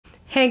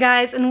Hey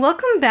guys, and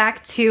welcome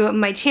back to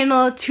my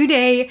channel.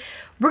 Today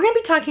we're going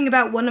to be talking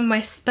about one of my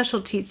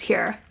specialties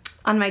here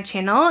on my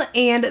channel,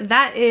 and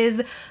that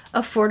is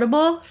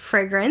affordable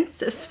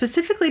fragrance.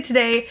 Specifically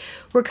today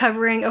we're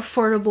covering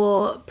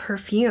affordable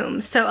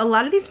perfumes. So a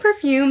lot of these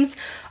perfumes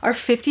are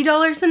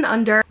 $50 and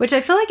under, which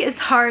I feel like is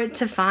hard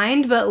to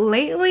find, but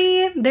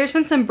lately there's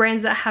been some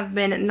brands that have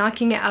been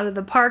knocking it out of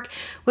the park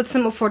with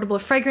some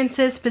affordable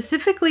fragrances,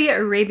 specifically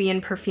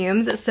Arabian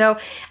perfumes. So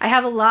I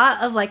have a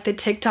lot of like the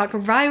TikTok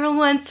viral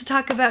ones to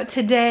talk about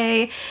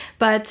today,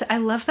 but I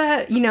love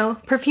that, you know,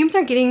 perfumes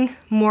are getting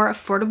more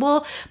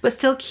affordable but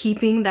still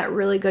keeping that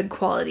really good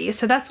quality.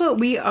 So that's what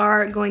we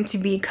are going to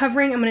be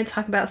covering. I'm going to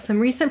talk about some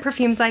recent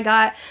perfumes I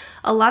got.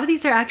 A lot of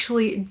these are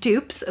actually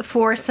dupes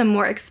for some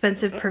more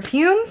expensive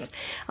perfumes.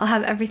 I'll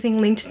have everything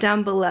linked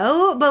down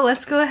below, but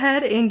let's go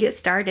ahead and get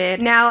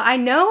started. Now, I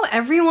know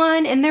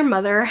everyone and their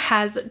mother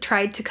has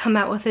tried to come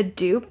out with a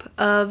dupe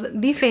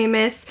of the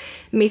famous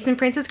Maison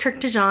Francis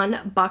Kurk de Jean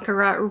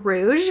Baccarat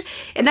Rouge,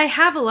 and I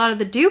have a lot of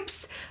the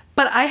dupes,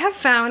 but I have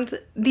found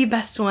the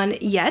best one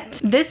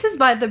yet. This is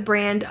by the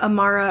brand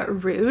Amara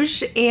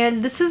Rouge,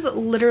 and this is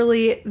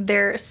literally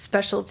their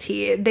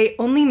specialty. They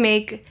only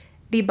make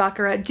the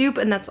Baccarat dupe,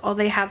 and that's all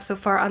they have so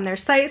far on their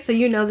site, so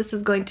you know this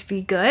is going to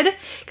be good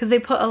because they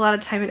put a lot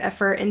of time and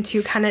effort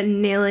into kind of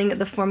nailing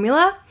the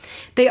formula.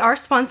 They are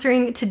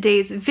sponsoring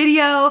today's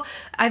video.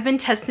 I've been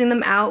testing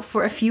them out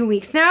for a few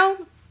weeks now,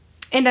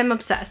 and I'm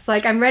obsessed.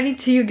 Like, I'm ready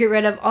to get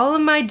rid of all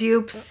of my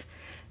dupes.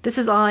 This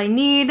is all I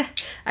need.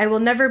 I will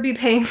never be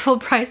paying full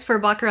price for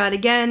Baccarat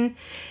again.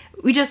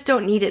 We just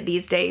don't need it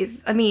these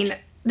days. I mean,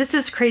 this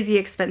is crazy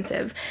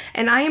expensive,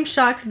 and I am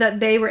shocked that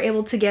they were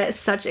able to get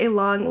such a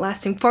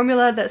long-lasting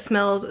formula that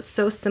smells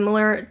so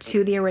similar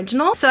to the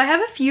original. So I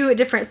have a few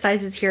different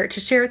sizes here to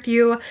share with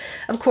you.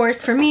 Of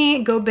course, for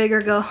me, go big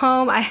or go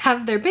home, I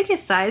have their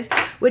biggest size,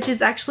 which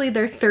is actually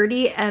their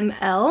 30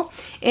 ml.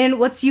 And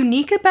what's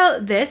unique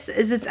about this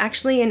is it's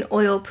actually an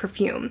oil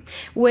perfume,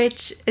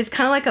 which is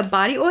kind of like a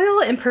body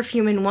oil and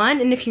perfume in one.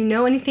 And if you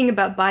know anything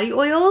about body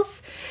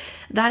oils,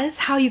 that is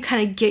how you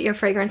kind of get your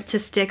fragrance to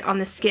stick on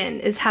the skin,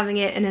 is having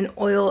it in an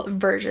oil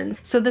version.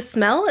 So the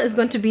smell is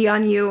going to be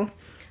on you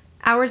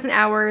hours and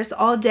hours,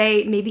 all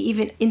day, maybe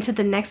even into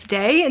the next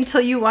day until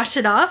you wash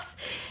it off.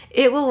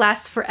 It will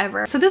last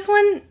forever. So this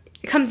one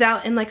comes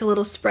out in like a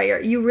little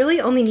sprayer. You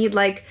really only need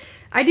like,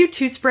 I do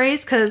 2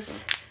 sprays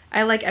because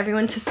I like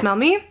everyone to smell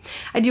me.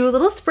 I do a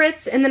little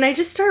spritz and then I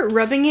just start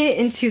rubbing it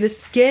into the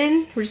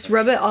skin. We just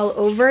rub it all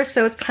over,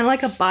 so it's kind of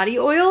like a body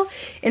oil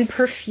and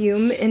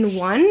perfume in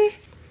one.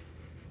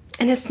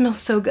 And it smells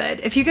so good.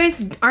 If you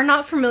guys are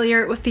not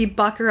familiar with the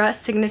Baccarat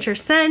signature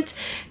scent,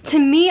 to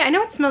me, I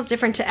know it smells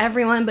different to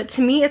everyone, but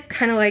to me it's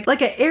kind of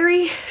like an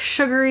airy,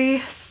 sugary,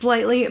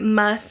 slightly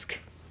musk.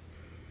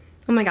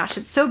 Oh my gosh,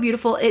 it's so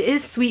beautiful. It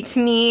is sweet to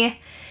me.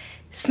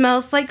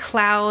 Smells like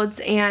clouds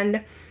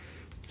and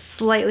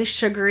slightly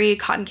sugary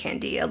cotton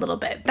candy a little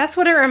bit. That's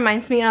what it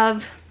reminds me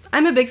of.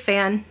 I'm a big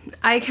fan.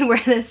 I can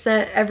wear this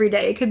scent every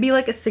day. It could be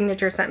like a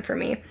signature scent for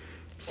me.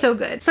 So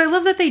good. So I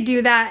love that they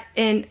do that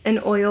in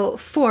an oil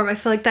form. I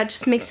feel like that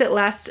just makes it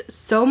last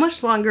so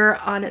much longer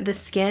on the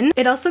skin.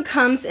 It also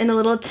comes in a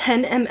little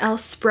 10 ml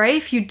spray.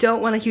 If you don't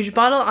want a huge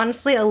bottle,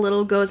 honestly, a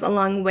little goes a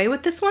long way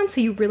with this one,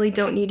 so you really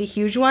don't need a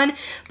huge one,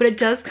 but it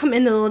does come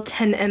in the little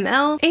 10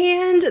 ml.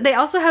 And they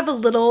also have a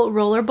little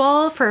roller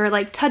ball for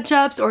like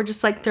touch-ups or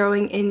just like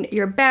throwing in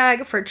your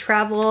bag for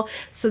travel.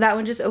 So that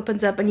one just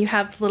opens up and you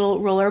have the little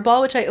roller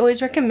ball, which I always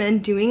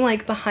recommend doing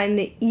like behind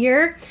the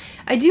ear.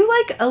 I do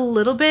like a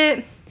little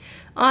bit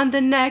on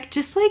the neck,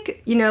 just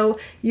like, you know,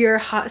 your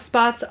hot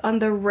spots on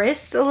the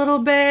wrist a little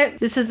bit.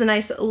 This is a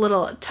nice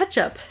little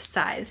touch-up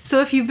size. So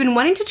if you've been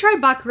wanting to try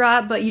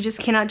Baccarat but you just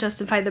cannot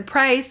justify the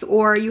price,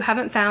 or you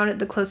haven't found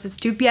the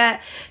closest dupe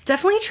yet,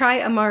 definitely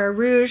try Amara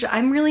Rouge.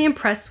 I'm really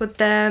impressed with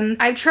them.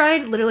 I've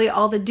tried literally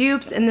all the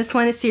dupes, and this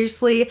one is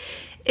seriously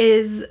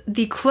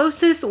the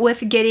closest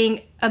with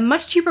getting a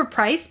much cheaper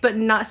price but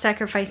not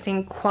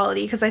sacrificing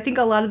quality, because I think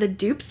a lot of the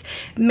dupes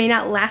may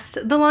not last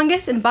the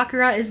longest, and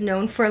Baccarat is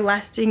known for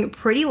lasting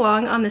pretty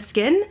long on the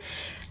skin.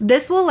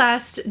 This will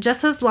last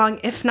just as long,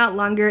 if not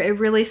longer. It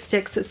really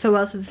sticks so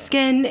well to the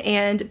skin,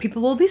 and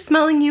people will be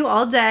smelling you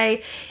all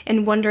day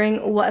and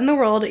wondering what in the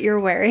world you're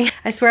wearing.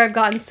 I swear I've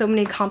gotten so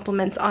many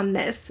compliments on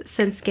this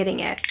since getting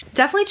it.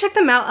 Definitely check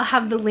them out. I'll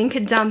have the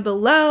link down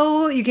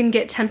below. You can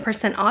get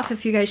 10% off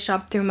if you guys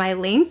shop through my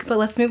link, but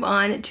let's move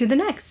on to the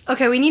next.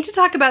 Okay, we need to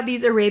talk about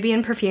these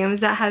Arabian perfumes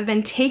that have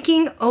been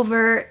taking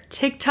over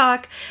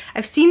TikTok.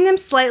 I've seen them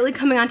slightly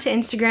coming onto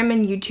Instagram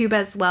and YouTube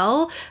as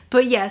well,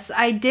 but yes,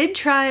 I did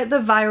try the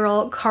viral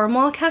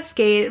Caramel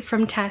Cascade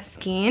from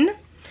Taskeen,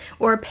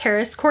 or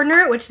Paris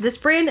Corner, which this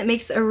brand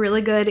makes a really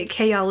good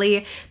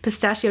Kayali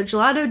pistachio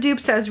gelato dupe,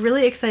 so I was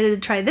really excited to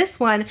try this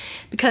one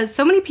because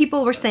so many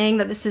people were saying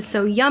that this is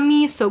so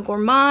yummy, so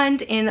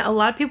gourmand, and a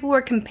lot of people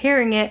were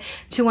comparing it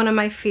to one of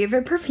my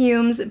favorite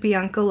perfumes,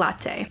 Bianco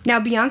Latte.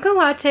 Now, Bianco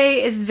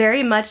Latte is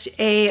very much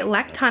a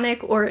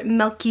lactonic or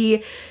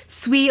milky,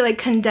 sweet, like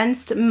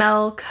condensed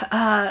milk,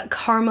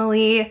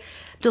 caramely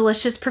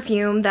delicious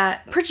perfume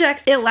that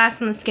projects. It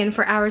lasts on the skin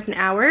for hours and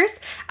hours.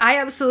 I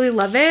absolutely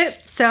love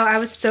it, so I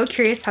was so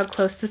curious how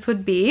close this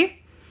would be.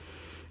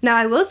 Now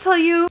I will tell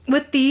you,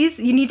 with these,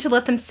 you need to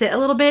let them sit a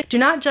little bit. Do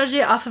not judge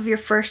it off of your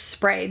first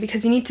spray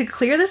because you need to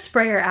clear the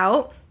sprayer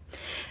out.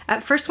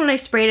 At first when I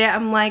sprayed it,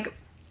 I'm like,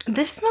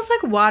 this smells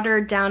like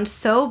watered down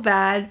so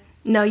bad.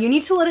 No, you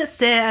need to let it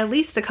sit at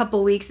least a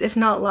couple weeks, if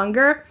not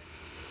longer.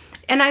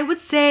 And I would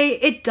say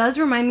it does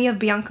remind me of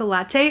Bianca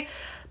Latte,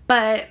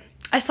 but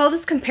I saw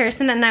this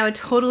comparison and I would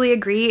totally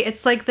agree.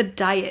 It's like the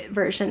diet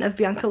version of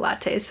Bianca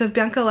Latte. So if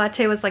Bianca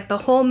Latte was like the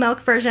whole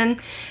milk version,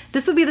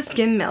 this would be the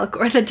skim milk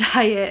or the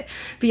diet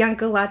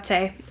Bianca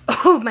Latte.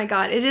 Oh my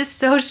god, it is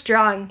so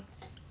strong.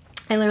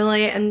 I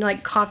literally am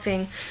like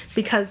coughing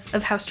because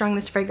of how strong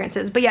this fragrance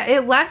is. But yeah,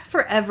 it lasts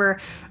forever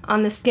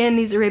on the skin.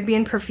 These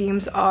Arabian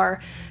perfumes are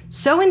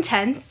so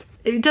intense.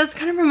 It does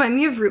kind of remind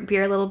me of root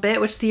beer a little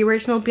bit, which the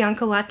original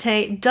Bianca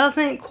Latte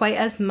doesn't quite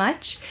as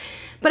much.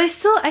 But I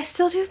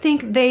still do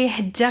think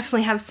they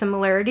definitely have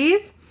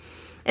similarities.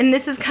 And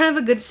this is kind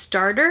of a good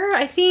starter,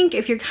 I think,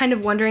 if you're kind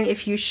of wondering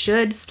if you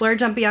should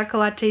splurge on Bianca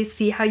Latte,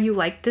 see how you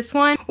like this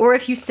one. Or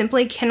if you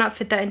simply cannot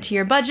fit that into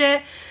your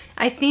budget,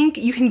 I think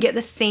you can get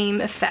the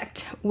same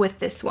effect with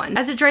this one.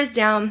 As it dries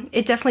down,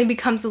 it definitely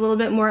becomes a little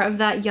bit more of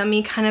that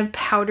yummy kind of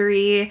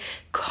powdery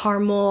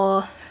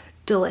caramel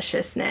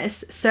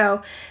deliciousness.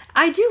 So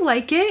I do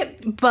like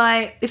it,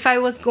 but if I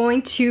was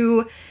going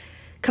to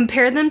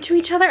compare them to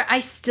each other, I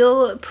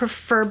still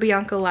prefer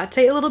Bianca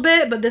Latte a little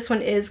bit, but this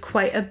one is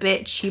quite a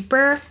bit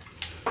cheaper.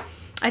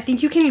 I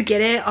think you can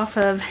get it off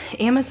of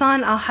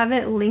Amazon. I'll have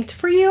it linked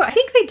for you. I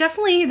think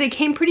they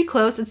came pretty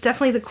close. It's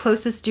definitely the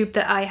closest dupe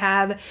that I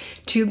have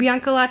to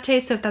Bianca Latte.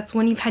 So if that's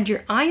one you've had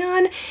your eye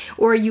on,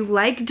 or you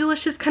like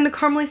delicious kind of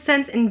caramely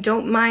scents and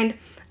don't mind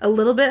a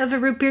little bit of a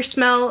root beer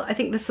smell, I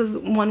think this is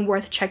one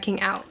worth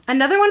checking out.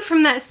 Another one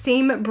from that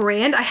same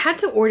brand, I had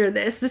to order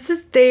this. This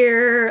is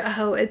their,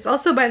 oh, it's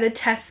also by the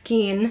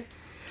Taskeen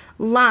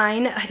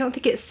line. I don't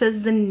think it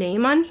says the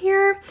name on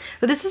here,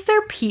 but this is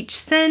their peach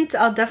scent.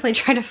 I'll definitely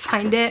try to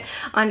find it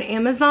on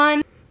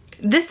Amazon.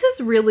 This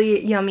is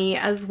really yummy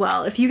as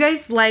well. If you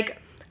guys like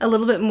a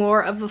little bit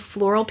more of a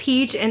floral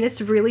peach, and it's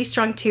really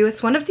strong too.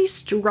 It's one of the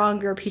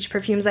stronger peach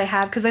perfumes I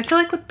have because I feel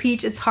like with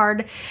peach it's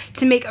hard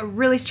to make a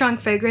really strong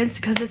fragrance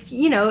because it's,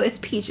 you know, it's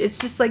peach. It's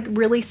just like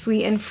really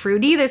sweet and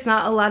fruity. There's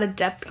not a lot of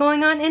depth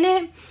going on in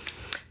it,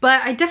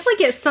 but I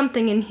definitely get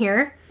something in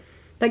here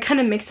that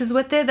kind of mixes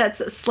with it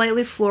that's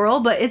slightly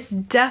floral, but it's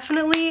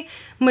definitely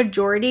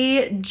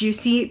majority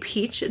juicy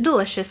peach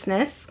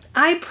deliciousness.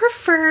 I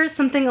prefer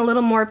something a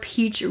little more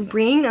peach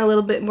ring, a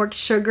little bit more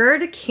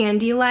sugared,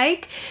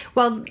 candy-like.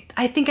 Well,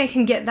 I think I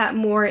can get that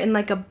more in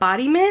like a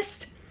body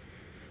mist.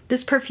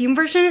 This perfume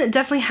version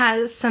definitely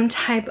has some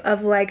type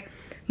of like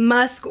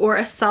musk or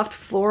a soft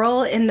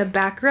floral in the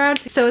background.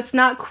 So it's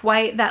not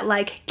quite that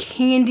like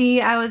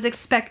candy I was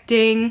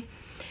expecting.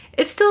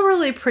 It's still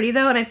really pretty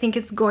though, and I think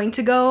it's going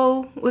to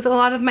go with a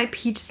lot of my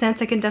peach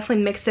scents. I can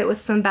definitely mix it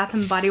with some Bath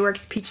 & Body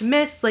Works peach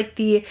mist, like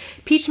the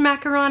peach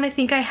macaron I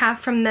think I have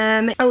from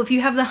them. Oh, if you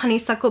have the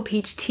honeysuckle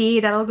peach tea,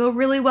 that'll go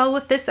really well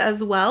with this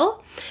as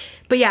well.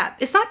 But yeah,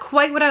 it's not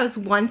quite what I was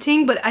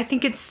wanting, but I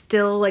think it's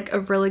still like a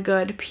really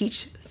good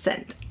peach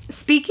scent.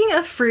 Speaking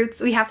of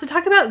fruits, we have to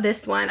talk about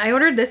this one. I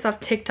ordered this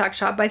off TikTok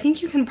Shop, but I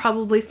think you can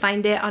probably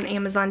find it on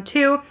Amazon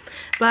too.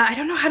 But I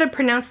don't know how to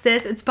pronounce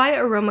this. It's by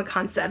Aroma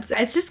Concepts.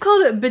 It's just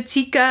called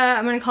Batika.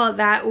 I'm gonna call it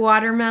that.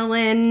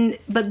 Watermelon.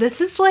 But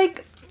this is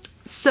like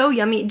so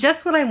yummy.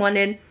 Just what I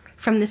wanted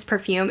from this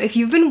perfume. If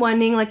you've been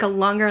wanting like a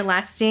longer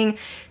lasting,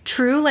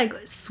 true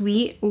like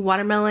sweet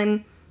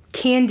watermelon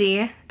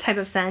candy type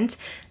of scent,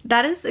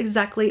 that is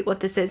exactly what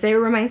this is. It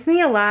reminds me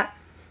a lot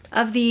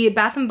of the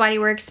Bath & Body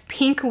Works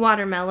Pink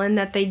Watermelon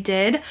that they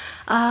did.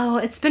 Oh,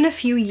 it's been a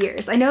few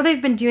years. I know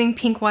they've been doing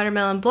Pink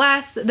Watermelon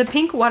Blast. The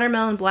Pink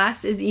Watermelon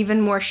Blast is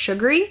even more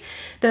sugary.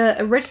 The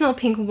original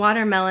Pink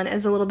Watermelon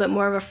is a little bit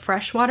more of a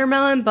fresh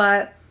watermelon,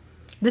 but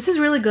this is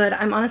really good.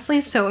 I'm honestly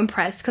so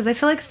impressed because I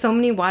feel like so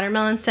many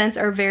watermelon scents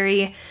are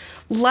very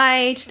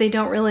light. They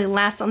don't really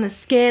last on the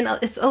skin.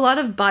 It's a lot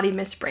of body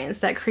mist brands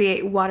that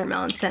create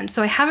watermelon scents.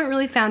 So I haven't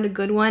really found a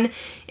good one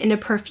in a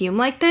perfume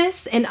like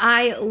this, and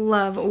I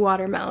love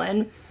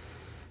watermelon.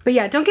 But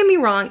yeah, don't get me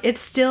wrong,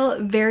 it's still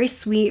very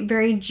sweet,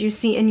 very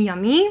juicy and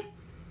yummy.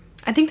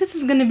 I think this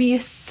is going to be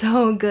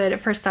so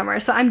good for summer.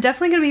 So I'm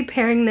definitely going to be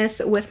pairing this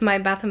with my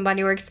Bath &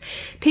 Body Works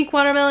Pink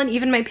Watermelon,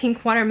 even my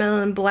Pink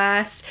Watermelon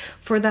Blast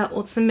for that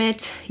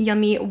ultimate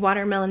yummy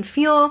watermelon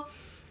feel.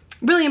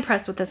 Really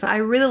impressed with this one. I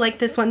really like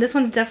this one. This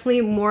one's definitely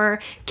more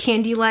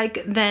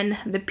candy-like than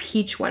the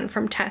peach one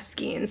from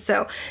Taskeen.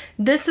 So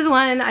this is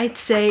one I'd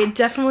say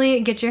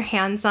definitely get your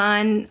hands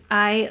on.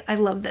 I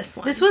love this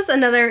one. This was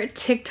another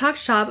TikTok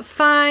Shop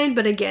find,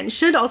 but again,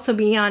 should also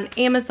be on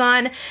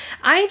Amazon.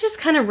 I just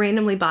kind of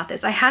randomly bought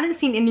this. I hadn't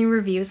seen any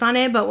reviews on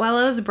it, but while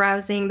I was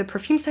browsing the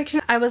perfume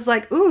section, I was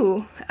like,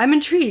 ooh, I'm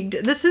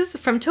intrigued. This is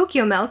from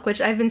Tokyo Milk, which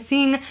I've been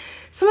seeing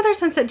some of their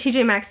scents at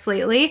TJ Maxx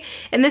lately,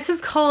 and this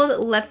is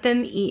called Let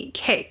Them Eat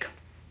Cake.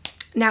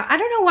 Now, I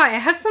don't know why, I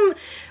have some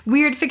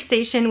weird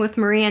fixation with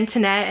Marie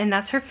Antoinette, and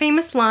that's her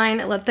famous line,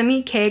 "Let them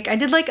eat cake." I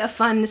did like a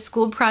fun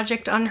school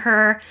project on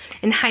her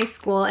in high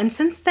school, and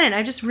since then,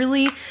 I've just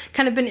really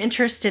kind of been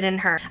interested in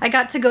her. I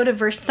got to go to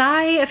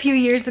Versailles a few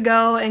years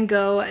ago and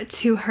go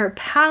to her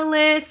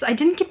palace. I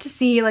didn't get to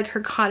see like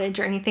her cottage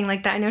or anything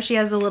like that. I know she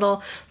has a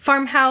little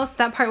farmhouse.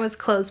 That part was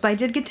closed, but I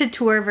did get to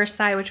tour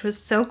Versailles, which was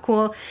so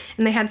cool,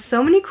 and they had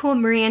so many cool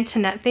Marie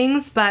Antoinette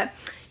things, but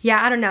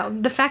yeah, I don't know.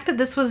 The fact that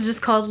this was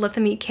just called Let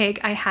Them Eat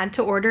Cake, I had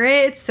to order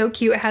it. It's so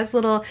cute. It has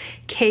little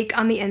cake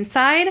on the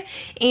inside.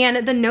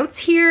 And the notes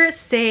here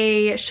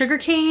say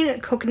sugarcane,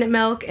 coconut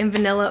milk, and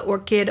vanilla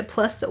orchid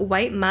plus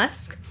white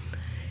musk.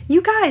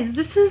 You guys,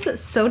 this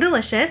is so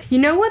delicious. You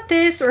know what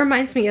this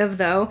reminds me of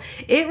though?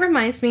 It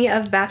reminds me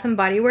of Bath &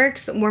 Body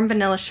Works Warm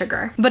Vanilla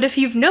Sugar. But if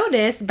you've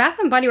noticed, Bath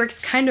 & Body Works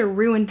kind of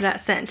ruined that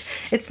scent.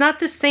 It's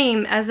not the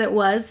same as it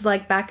was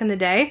like back in the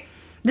day.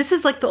 This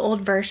is like the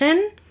old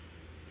version,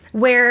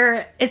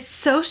 where it's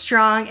so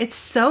strong, it's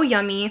so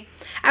yummy.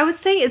 I would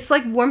say it's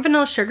like warm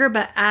vanilla sugar,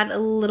 but add a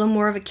little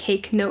more of a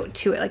cake note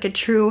to it, like a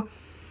true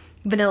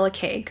vanilla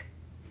cake.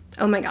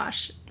 Oh my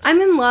gosh.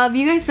 I'm in love.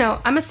 You guys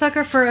know, I'm a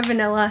sucker for a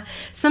vanilla.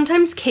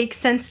 Sometimes cake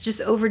scents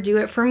just overdo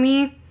it for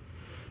me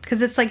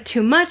because it's like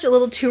too much, a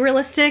little too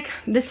realistic.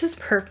 This is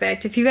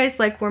perfect. If you guys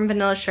like warm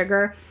vanilla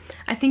sugar,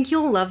 I think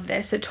you'll love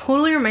this. It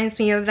totally reminds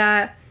me of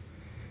that.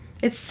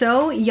 It's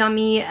so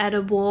yummy,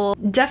 edible.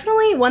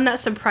 Definitely one that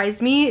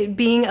surprised me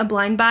being a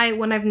blind buy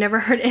when I've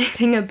never heard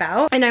anything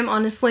about. And I'm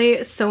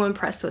honestly so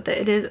impressed with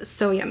it. It is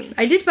so yummy.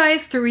 I did buy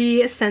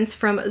 3 scents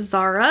from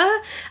Zara.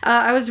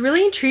 I was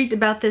really intrigued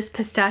about this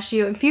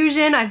pistachio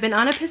infusion. I've been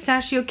on a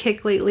pistachio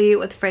kick lately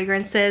with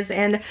fragrances,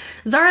 and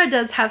Zara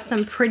does have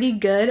some pretty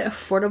good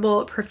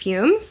affordable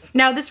perfumes.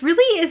 Now this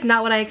really is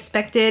not what I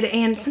expected,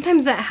 and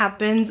sometimes that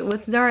happens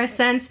with Zara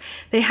scents.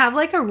 They have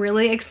like a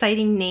really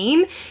exciting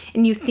name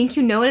and you think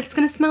you know what it's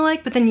gonna smell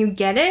like, but then you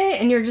get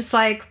it and you're just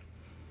like,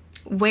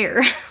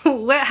 where?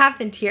 What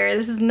happened here?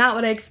 This is not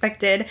what I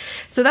expected.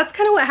 So that's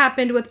kind of what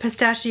happened with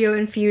pistachio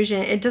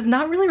infusion. It does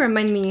not really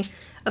remind me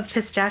of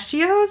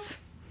pistachios.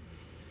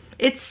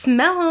 It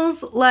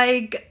smells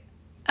like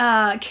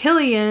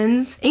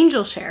Kilian's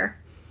Angel Share.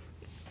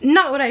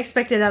 Not what I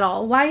expected at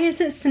all. Why is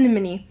it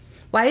cinnamony?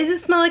 Why does it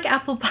smell like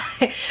apple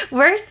pie?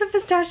 Where's the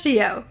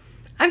pistachio?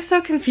 I'm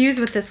so confused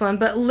with this one,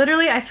 but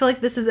literally I feel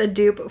like this is a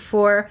dupe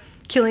for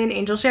Kilian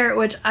Angel Share,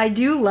 which I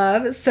do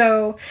love,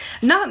 so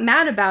not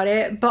mad about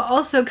it, but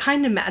also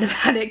kind of mad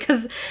about it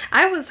because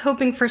I was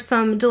hoping for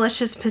some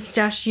delicious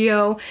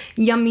pistachio,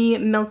 yummy,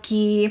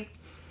 milky,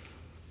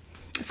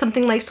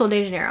 something like Sol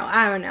de Janeiro.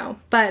 I don't know.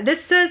 But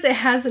this says it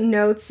has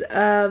notes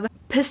of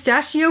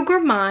pistachio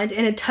gourmand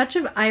and a touch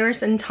of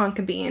iris and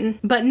tonka bean.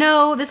 But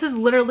no, this is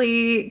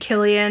literally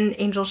Kilian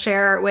Angel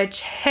Share,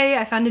 which, hey,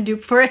 I found a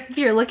dupe for it if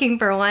you're looking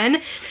for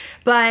one.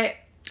 But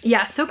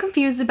yeah, so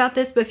confused about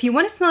this, but if you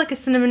want to smell like a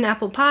cinnamon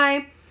apple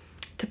pie,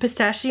 the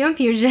pistachio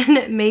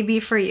infusion may be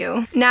for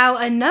you. Now,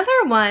 another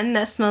one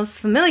that smells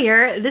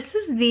familiar, this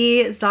is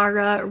the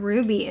Zara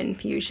Ruby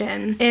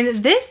infusion. And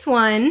this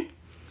one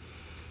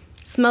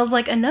smells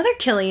like another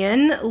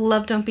Kilian,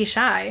 Love Don't Be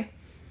Shy.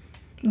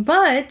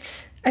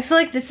 But I feel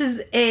like this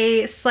is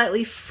a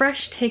slightly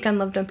fresh take on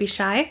Love Don't Be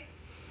Shy.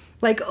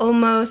 Like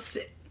almost,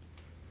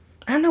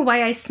 I don't know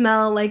why I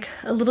smell like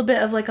a little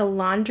bit of like a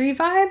laundry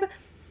vibe,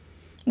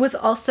 with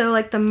also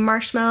like the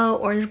marshmallow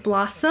orange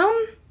blossom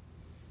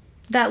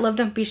that Love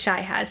Don't Be Shy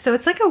has. So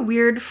it's like a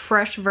weird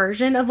fresh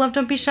version of Love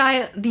Don't Be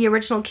Shy. The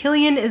original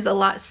Kilian is a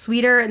lot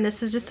sweeter, and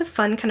this is just a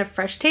fun kind of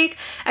fresh take.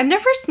 I've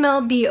never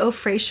smelled the Eau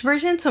Fraiche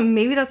version, so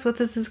maybe that's what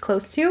this is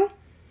close to.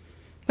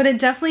 But it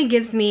definitely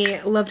gives me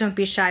Love Don't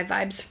Be Shy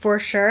vibes for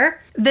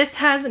sure. This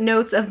has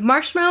notes of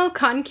marshmallow,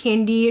 cotton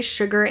candy,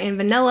 sugar, and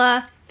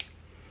vanilla.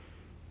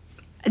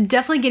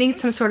 Definitely getting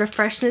some sort of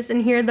freshness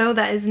in here though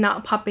that is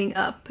not popping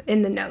up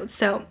in the notes,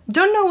 so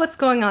don't know what's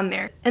going on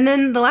there. And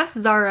then the last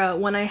Zara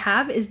one I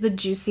have is the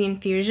Juicy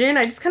Infusion.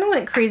 I just kind of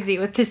went crazy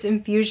with this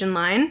infusion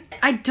line.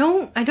 I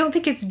don't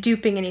think it's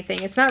duping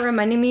anything. It's not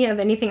reminding me of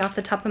anything off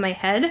the top of my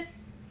head,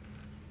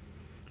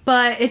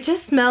 but it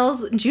just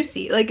smells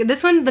juicy. Like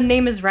this one, the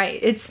name is right.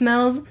 It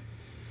smells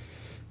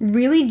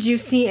really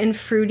juicy and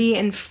fruity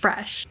and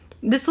fresh.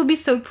 This will be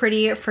so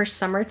pretty for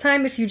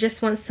summertime if you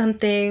just want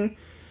something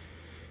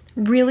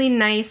really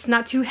nice,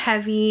 not too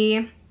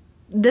heavy.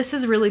 This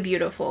is really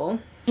beautiful.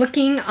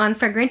 Looking on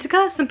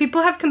Fragrantica, some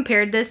people have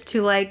compared this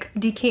to like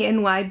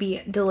DKNY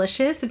Be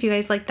Delicious, if you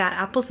guys like that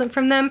apple scent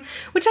from them,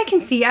 which I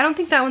can see. I don't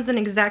think that one's an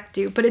exact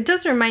dupe, but it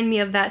does remind me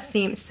of that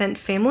same scent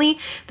family.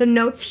 The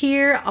notes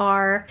here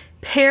are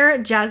pear,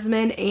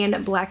 jasmine, and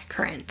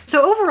blackcurrant.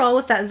 So overall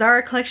with that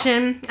Zara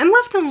collection, I'm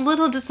left a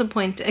little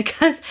disappointed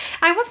because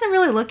I wasn't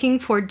really looking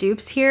for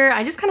dupes here.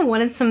 I just kind of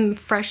wanted some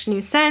fresh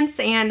new scents,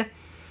 and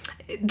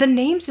the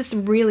names just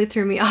really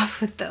threw me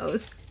off with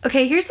those.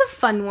 Okay, here's a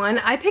fun one.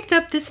 I picked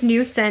up this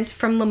new scent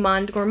from Le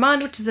Monde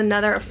Gourmand, which is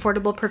another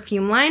affordable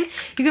perfume line.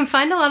 You can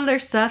find a lot of their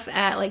stuff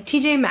at like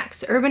TJ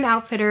Maxx, Urban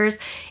Outfitters,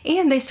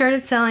 and they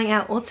started selling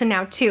at Ulta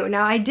now too.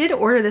 Now, I did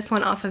order this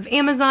one off of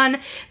Amazon.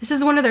 This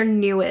is one of their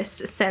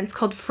newest scents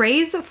called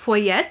Fraise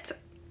Foyette.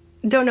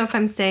 Don't know if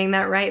I'm saying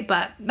that right,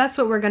 but that's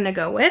what we're gonna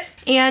go with.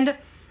 And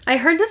I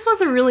heard this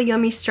was a really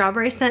yummy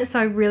strawberry scent, so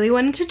I really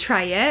wanted to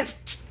try it.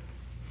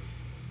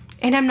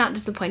 And I'm not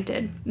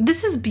disappointed.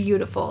 This is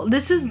beautiful.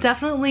 This is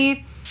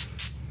definitely,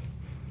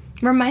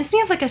 reminds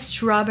me of like a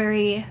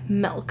strawberry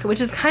milk,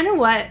 which is kind of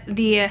what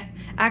the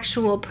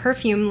actual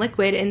perfume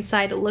liquid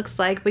inside looks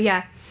like. But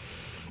yeah,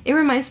 it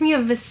reminds me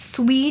of a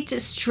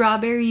sweet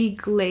strawberry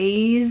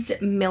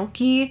glazed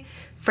milky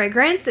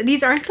fragrance.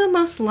 These aren't the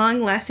most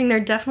long lasting. They're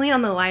definitely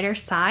on the lighter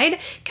side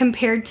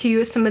compared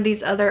to some of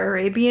these other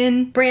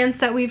Arabian brands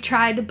that we've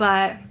tried,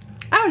 but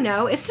I don't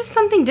know, it's just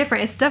something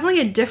different. It's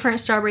definitely a different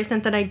strawberry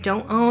scent that I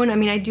don't own. I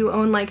mean, I do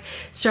own like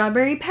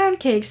strawberry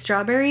pound cake,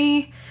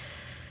 strawberry,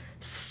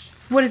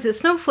 what is it,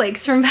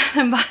 snowflakes from Bath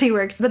 & Body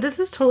Works. But this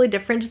is totally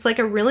different, just like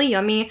a really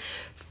yummy,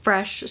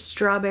 fresh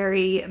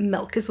strawberry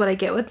milk is what I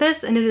get with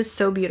this, and it is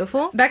so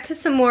beautiful. Back to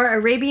some more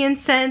Arabian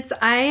scents.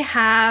 I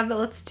have,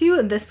 let's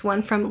do this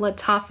one from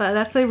Latafa.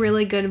 That's a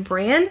really good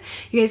brand.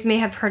 You guys may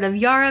have heard of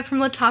Yara from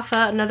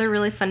Latafa, another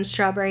really fun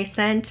strawberry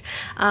scent.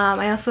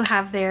 I also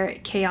have their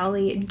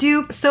Kayali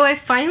dupe. So I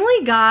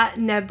finally got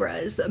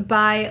Nebras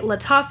by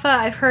Latafa.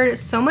 I've heard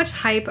so much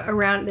hype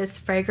around this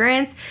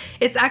fragrance.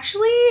 It's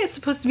actually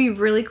supposed to be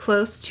really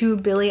close to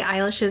Billie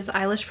Eilish's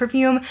Eilish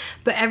perfume,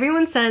 but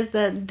everyone says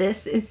that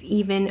this is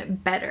even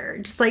better.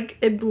 Just like,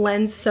 it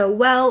blends so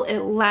well, it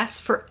lasts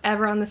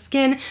forever on the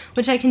skin,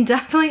 which I can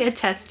definitely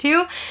attest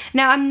to.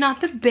 Now, I'm not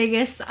the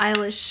biggest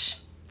Eilish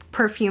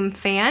perfume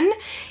fan.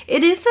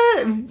 It is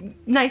a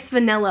nice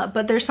vanilla,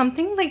 but there's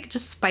something like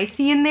just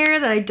spicy in there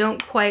that I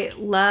don't quite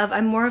love.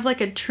 I'm more of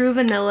like a true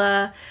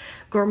vanilla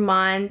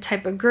gourmand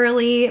type of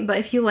girly, but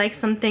if you like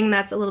something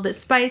that's a little bit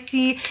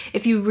spicy,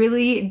 if you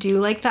really do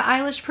like the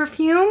Eilish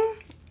perfume,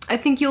 I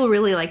think you'll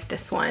really like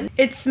this one.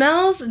 It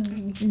smells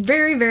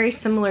very, very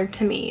similar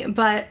to me,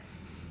 but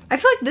I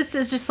feel like this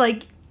is just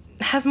like,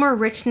 has more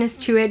richness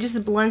to it,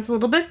 just blends a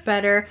little bit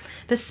better.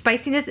 The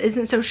spiciness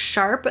isn't so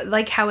sharp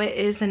like how it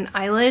is in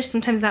Eilish.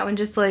 Sometimes that one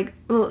just like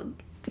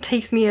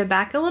takes me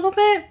aback a little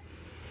bit.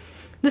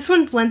 This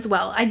one blends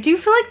well. I do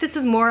feel like this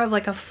is more of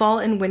like a fall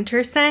and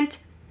winter scent.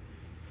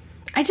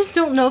 I just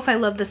don't know if I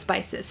love the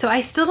spices, so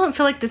I still don't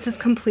feel like this is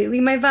completely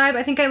my vibe.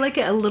 I think I like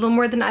it a little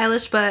more than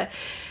Eilish, but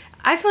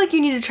I feel like you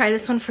need to try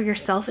this one for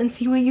yourself and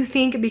see what you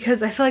think,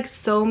 because I feel like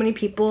so many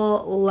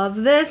people love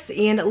this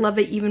and love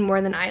it even more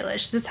than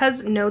Eilish. This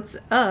has notes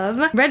of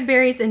red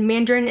berries and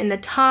mandarin in the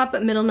top,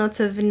 middle notes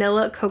of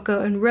vanilla, cocoa,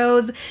 and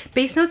rose,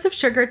 base notes of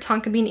sugar,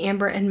 tonka bean,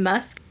 amber, and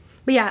musk.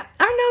 But yeah,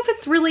 I don't know if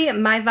it's really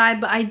my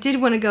vibe, but I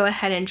did want to go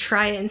ahead and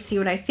try it and see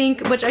what I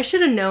think, which I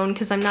should have known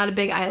because I'm not a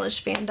big Eilish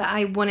fan that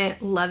I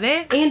wouldn't love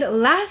it. And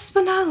last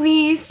but not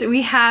least,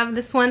 we have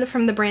this one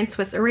from the brand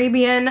Swiss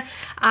Arabian.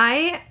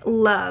 I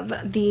love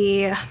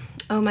the,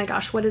 oh my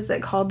gosh, what is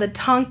it called? The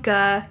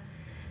Tonka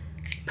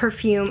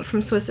perfume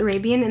from Swiss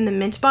Arabian in the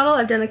mint bottle.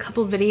 I've done a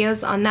couple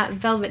videos on that.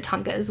 Velvet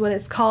Tonka is what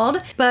it's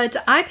called. But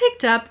I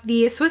picked up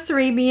the Swiss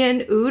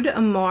Arabian Oud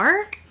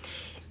Amar,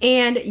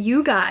 and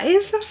you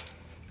guys,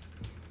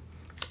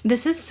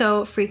 this is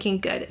so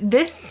freaking good.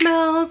 This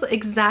smells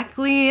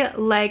exactly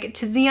like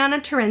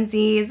Tiziana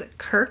Terenzi's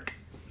Kirk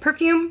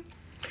perfume.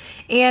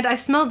 And I've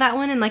smelled that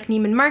one in like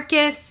Neiman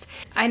Marcus.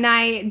 And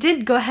I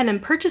did go ahead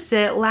and purchase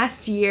it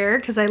last year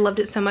because I loved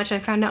it so much. I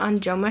found it on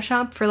Joma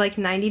Shop for like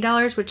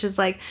 $90, which is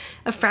like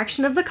a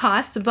fraction of the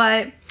cost.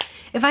 But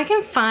if I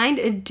can find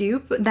a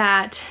dupe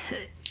that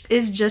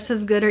is just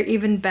as good or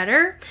even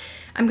better,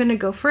 I'm gonna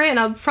go for it. And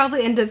I'll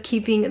probably end up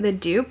keeping the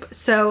dupe.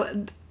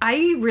 So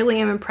I really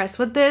am impressed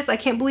with this. I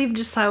can't believe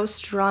just how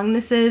strong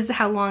this is,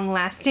 how long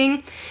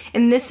lasting.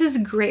 And this is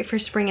great for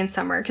spring and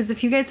summer, because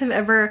if you guys have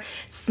ever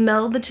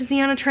smelled the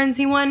Tiziana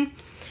Terenzi one,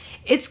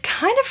 it's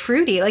kind of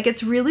fruity. Like,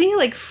 it's really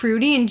like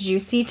fruity and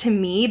juicy to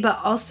me,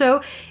 but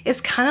also it's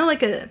kind of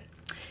like a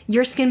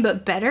Your Skin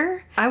but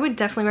better. I would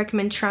definitely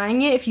recommend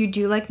trying it if you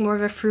do like more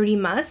of a fruity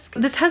musk.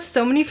 This has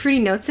so many fruity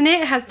notes in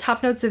it. It has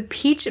top notes of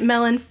peach,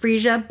 melon,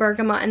 freesia,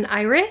 bergamot, and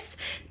iris.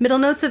 Middle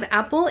notes of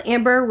apple,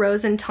 amber,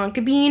 rose, and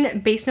tonka bean.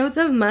 Base notes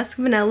of musk,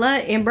 vanilla,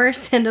 amber,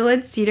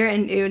 sandalwood, cedar,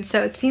 and oud.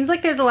 So it seems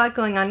like there's a lot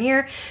going on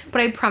here, but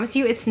I promise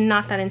you it's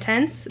not that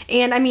intense.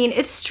 And I mean,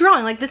 it's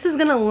strong. Like, this is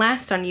gonna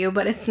last on you,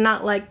 but it's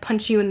not like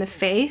punch you in the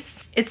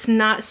face. It's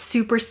not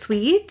super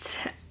sweet.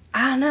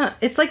 I don't know.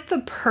 It's like the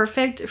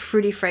perfect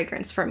fruity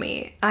fragrance for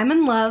me. I'm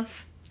in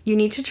love. You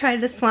need to try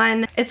this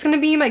one. It's gonna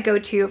be my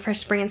go-to for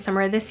spring and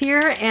summer this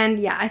year. And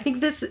yeah, I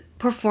think this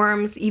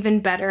performs even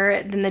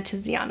better than the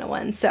Tiziana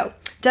one. So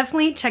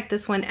definitely check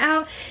this one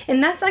out.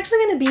 And that's actually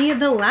going to be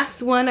the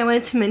last one I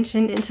wanted to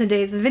mention in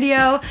today's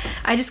video.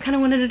 I just kind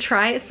of wanted to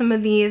try some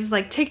of these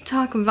like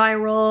TikTok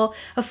viral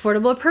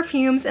affordable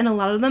perfumes, and a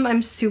lot of them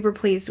I'm super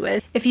pleased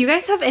with. If you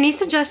guys have any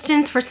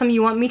suggestions for some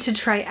you want me to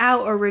try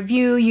out or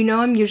review, you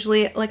know I'm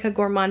usually like a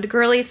gourmand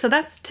girly, so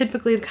that's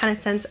typically the kind of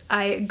scents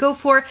I go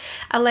for.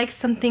 I like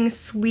something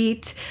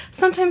sweet,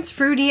 sometimes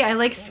fruity. I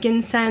like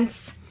skin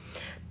scents,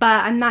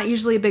 but I'm not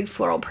usually a big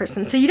floral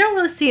person, so you don't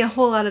really see a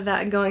whole lot of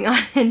that going on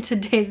in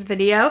today's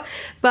video.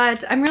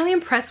 But I'm really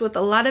impressed with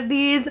a lot of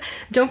these.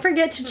 Don't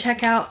forget to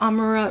check out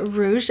Amara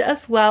Rouge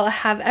as well. I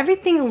have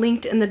everything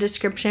linked in the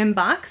description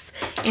box,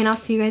 and I'll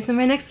see you guys in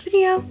my next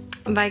video.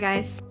 Bye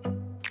guys.